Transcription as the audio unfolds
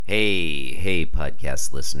Hey,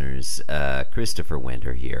 podcast listeners. Christopher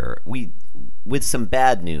Winter here. With some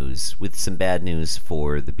bad news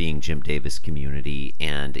for the Being Jim Davis community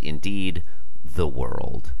and indeed the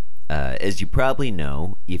world. As you probably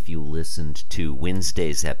know, if you listened to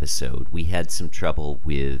Wednesday's episode, we had some trouble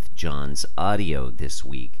with John's audio this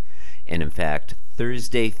week. And in fact,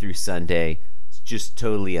 Thursday through Sunday, it's just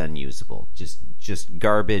totally unusable. Just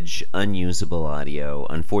garbage, unusable audio.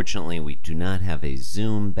 Unfortunately, we do not have a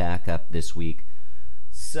Zoom backup this week.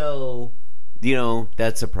 So,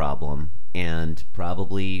 that's a problem. And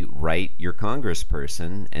probably write your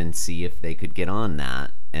congressperson and see if they could get on that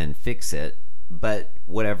and fix it. But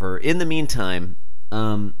whatever. In the meantime,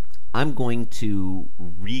 I'm going to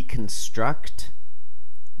reconstruct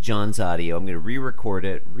John's audio. I'm going to re-record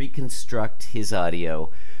it, reconstruct his audio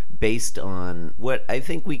based on what I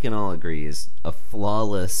think we can all agree is a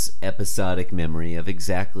flawless episodic memory of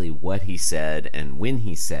exactly what he said and when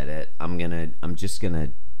he said it. I'm just going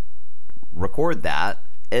to record that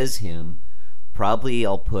as him. Probably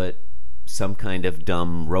I'll put some kind of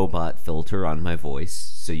dumb robot filter on my voice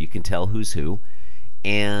so you can tell who's who.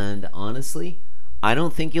 And honestly, I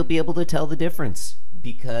don't think you'll be able to tell the difference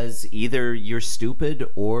because either you're stupid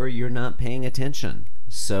or you're not paying attention.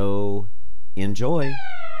 So enjoy.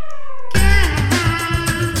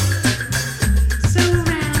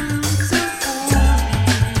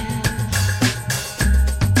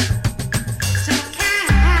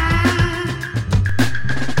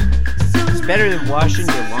 Better than washing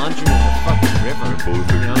your laundry in the fucking river.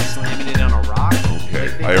 Slamming it on a rock.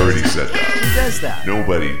 Okay, I already said that. Who does that?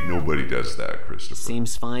 Nobody does that, Christopher.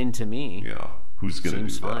 Seems fine to me. Yeah. Who's gonna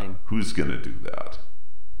do that? Who's gonna do that?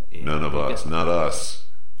 Yeah, none of us. Not us.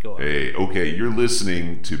 Go on. Hey, okay, you're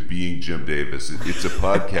listening to Being Jim Davis. It's a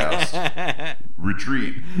podcast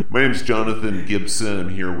retreat. My name's Jonathan Gibson. I'm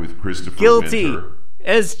here with Christopher Winter.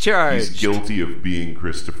 As charged. He's guilty of being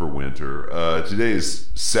Christopher Winter. Today is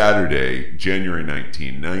Saturday, January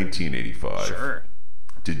 19, 1985. Sure.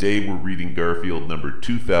 Today we're reading Garfield number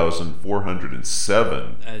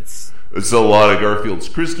 2407. It's a lot of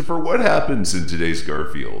Garfields. Christopher, what happens in today's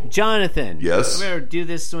Garfield? Jonathan. Yes? We're going to do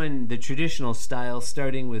this one the traditional style,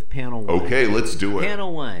 starting with panel 1. Okay, let's do it.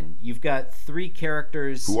 Panel 1. You've got 3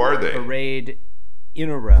 characters. Who are they? Arrayed in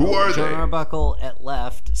a row. Who are John they? Arbuckle at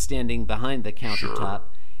left, standing behind the countertop. Sure.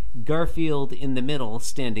 Garfield in the middle,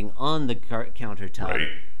 standing on the countertop. Right.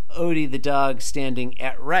 Odie the dog standing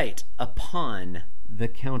at right, upon the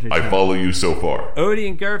countertop. I follow you so far. Odie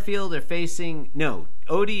and Garfield are facing... No,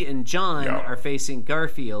 Odie and John are facing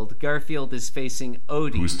Garfield. Garfield is facing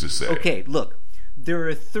Odie. Who's to say? Okay, look. There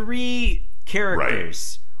are 3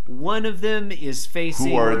 characters. Right. One of them is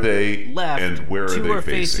facing Who are they left. and where are 2 they are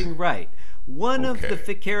facing right. One of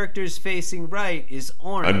the characters facing right is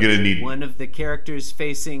orange. I'm going to need... One of the characters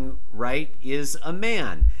facing right is a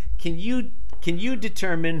man. Can you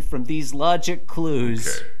determine from these logic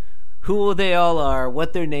clues who they all are,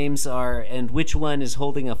 what their names are, and which one is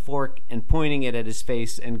holding a fork and pointing it at his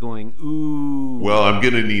face and going, ooh? Well, I'm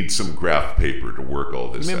going to need some graph paper to work all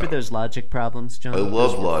this out. Remember those logic problems, John? I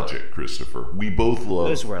love logic, Christopher. We both love...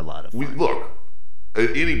 Those were a lot of fun. Look,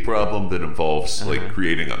 any problem that involves like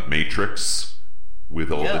creating a matrix with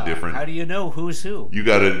all the different... How do you know who's who? You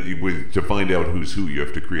got to find out who's who, you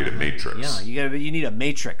have to create a matrix. Yeah, you need a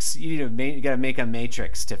matrix. You got to make a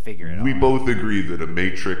matrix to figure it out. We both agree that a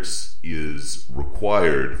matrix is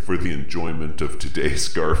required for the enjoyment of today's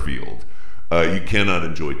Garfield. You cannot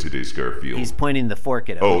enjoy today's Garfield. He's pointing the fork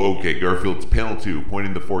at Odie. Oh, okay. Garfield's panel 2,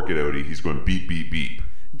 pointing the fork at Odie. He's going beep, beep, beep.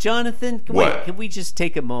 Jonathan, can we just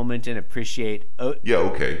take a moment and appreciate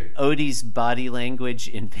Odie's body language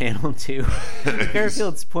in panel 2?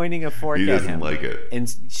 Garfield's pointing a fork at him. He doesn't like it.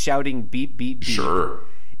 And shouting beep, beep, beep. Sure.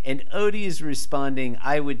 And Odie is responding,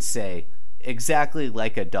 I would say, exactly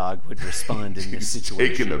like a dog would respond in this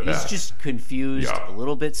situation. Taken aback. He's just confused, a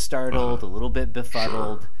little bit startled, a little bit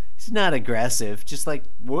befuddled. Sure. He's not aggressive, just like,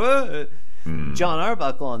 what? John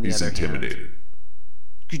Arbuckle, on the other hand. He's intimidated.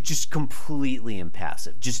 Just completely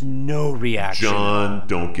impassive. Just no reaction. John,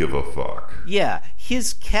 don't give a fuck. Yeah.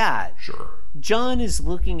 His cat. Sure. John is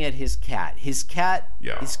looking at his cat. His cat.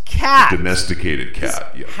 Yeah. His cat. A domesticated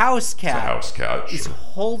cat. His house cat. It's a house cat. Sure. Is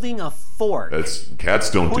holding a fork. Cats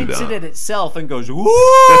don't do that. Points it at itself and goes,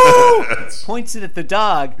 woo! Points it at the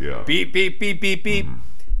dog. Yeah. Beep, beep, beep, beep, beep.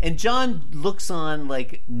 And John looks on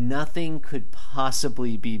like nothing could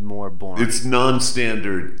possibly be more boring. It's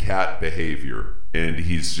non-standard cat behavior. And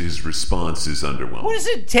his response is underwhelming. What does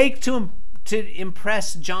it take to to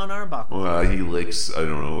impress John Arbuckle. Well, he likes, I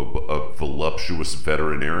don't know, a voluptuous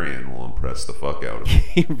veterinarian will impress the fuck out of him.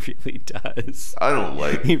 He really does. I don't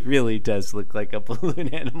like... He really does look like a balloon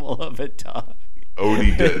animal of a dog.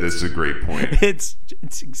 Odie, that's a great point. It's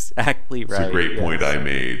exactly right. It's a great point I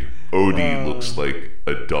made. Odie looks like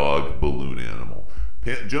a dog balloon animal.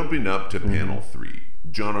 Jumping up to panel 3,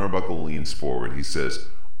 John Arbuckle leans forward. He says,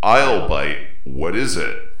 "I'll bite. What is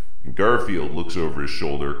it?" And Garfield looks over his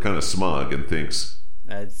shoulder, kind of smug, and thinks...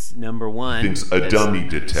 That's number 1. Thinks a dummy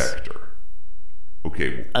detector.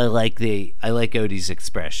 Okay. I like Odie's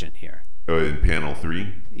expression here. In panel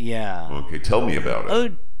 3? Yeah. Okay, tell me about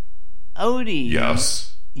it. Odie...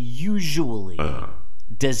 Yes. Usually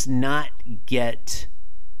does not get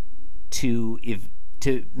to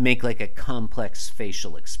make like a complex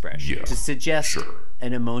facial expression. To suggest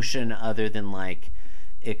an emotion other than like...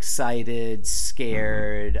 excited,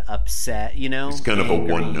 scared, upset, He's kind angry. of a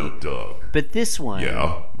one-note dog. But this one...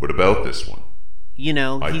 Yeah, what about this one?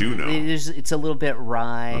 I do know. It's a little bit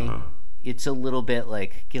wry. It's a little bit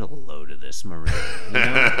like, get a load of this maroon,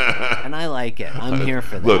 And I like it. I'm here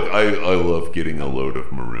for that. Look, I love getting a load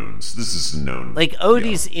of maroons. This is known. Like,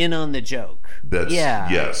 Odie's in on the joke.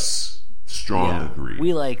 Yes. Strong agree.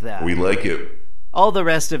 We like that. We like it. All the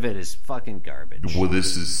rest of it is fucking garbage. Well,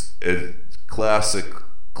 this is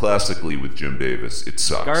classically with Jim Davis, it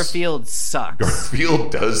sucks. Garfield sucks.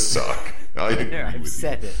 Garfield does suck. I agree I've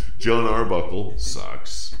said it. John Arbuckle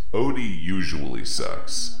sucks. Odie usually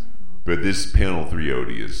sucks. But this panel 3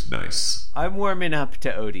 Odie is nice. I'm warming up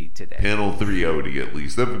to Odie today. Panel 3 Odie, at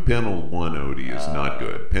least. Panel 1 Odie is not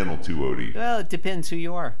good. Panel 2 Odie. Well, it depends who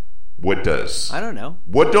you are. What does? I don't know.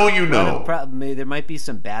 What don't you know? There might be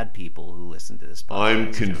some bad people who listen to this podcast.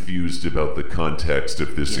 I'm confused about the context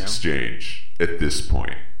of this exchange at this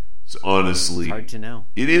point. It's honestly... It's hard to know.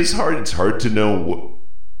 It is hard. It's hard to know what...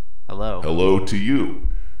 Hello to you.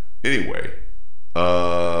 Anyway.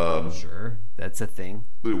 Sure. That's a thing.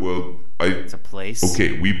 Well, it's a place.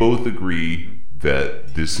 Okay, we both agree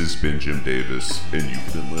that this has been Jim Davis, and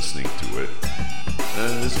you've been listening to it.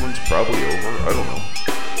 And this one's probably over. I don't know.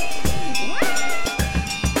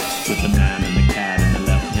 With the man and the cat in the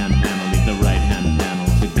left-hand panel, leave the right-hand panel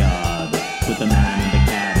to God. With the man and the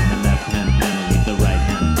cat in the left-hand panel, leave the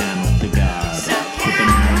right-hand panel to God. With the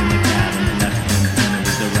man and the cat in the left-hand panel,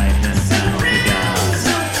 leave the right-hand panel to God.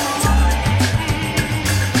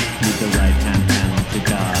 Leave the right-hand panel to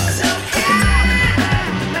God. With the man and the cat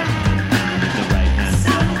in the left-hand panel, leave the right-hand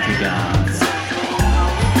panel to God.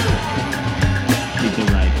 Leave the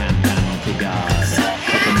right-hand panel to God.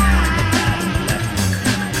 With the man and the cat in the left-hand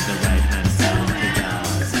panel, leave the right-hand panel to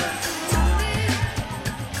God.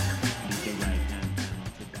 Leave the right-hand panel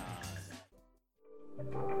to God.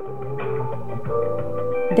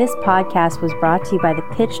 This podcast was brought to you by the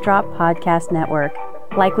Pitch Drop Podcast Network.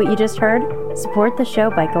 Like what you just heard? Support the show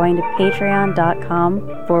by going to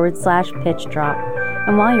patreon.com/pitchdrop.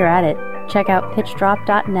 And while you're at it, check out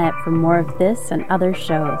pitchdrop.net for more of this and other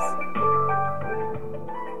shows.